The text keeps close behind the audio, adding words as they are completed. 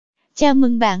Chào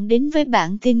mừng bạn đến với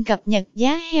bản tin cập nhật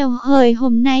giá heo hơi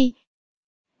hôm nay.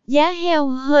 Giá heo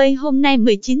hơi hôm nay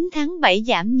 19 tháng 7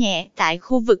 giảm nhẹ tại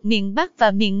khu vực miền Bắc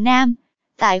và miền Nam.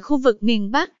 Tại khu vực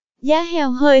miền Bắc, giá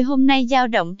heo hơi hôm nay dao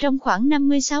động trong khoảng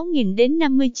 56.000 đến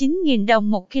 59.000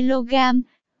 đồng 1 kg.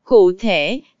 Cụ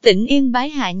thể, tỉnh Yên Bái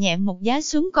hạ nhẹ một giá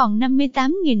xuống còn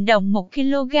 58.000 đồng 1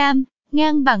 kg,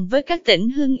 ngang bằng với các tỉnh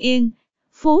Hưng Yên,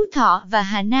 Phú Thọ và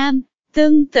Hà Nam.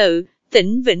 Tương tự,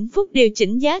 tỉnh Vĩnh Phúc điều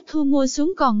chỉnh giá thu mua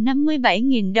xuống còn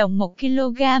 57.000 đồng 1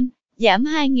 kg, giảm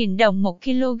 2.000 đồng 1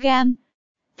 kg.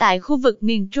 Tại khu vực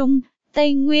miền Trung,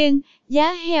 Tây Nguyên,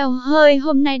 giá heo hơi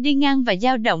hôm nay đi ngang và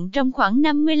dao động trong khoảng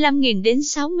 55.000 đến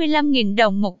 65.000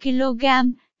 đồng 1 kg.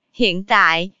 Hiện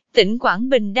tại, tỉnh Quảng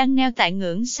Bình đang neo tại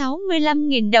ngưỡng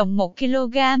 65.000 đồng 1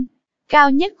 kg.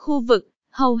 Cao nhất khu vực,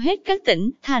 hầu hết các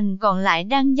tỉnh, thành còn lại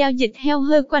đang giao dịch heo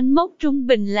hơi quanh mốc trung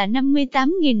bình là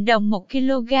 58.000 đồng 1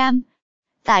 kg.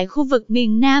 Tại khu vực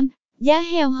miền Nam, giá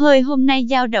heo hơi hôm nay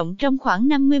dao động trong khoảng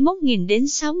 51.000 đến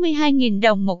 62.000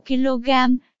 đồng 1 kg.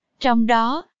 Trong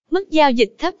đó, mức giao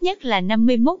dịch thấp nhất là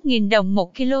 51.000 đồng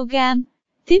 1 kg.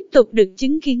 Tiếp tục được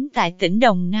chứng kiến tại tỉnh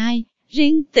Đồng Nai,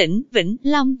 riêng tỉnh Vĩnh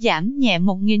Long giảm nhẹ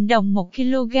 1.000 đồng 1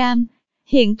 kg.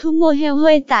 Hiện thu mua heo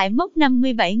hơi tại mốc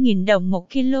 57.000 đồng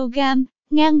 1 kg,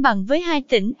 ngang bằng với hai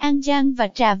tỉnh An Giang và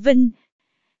Trà Vinh.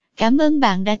 Cảm ơn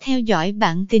bạn đã theo dõi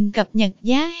bản tin cập nhật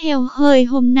giá heo hơi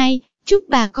hôm nay. Chúc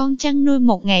bà con chăn nuôi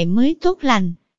một ngày mới tốt lành.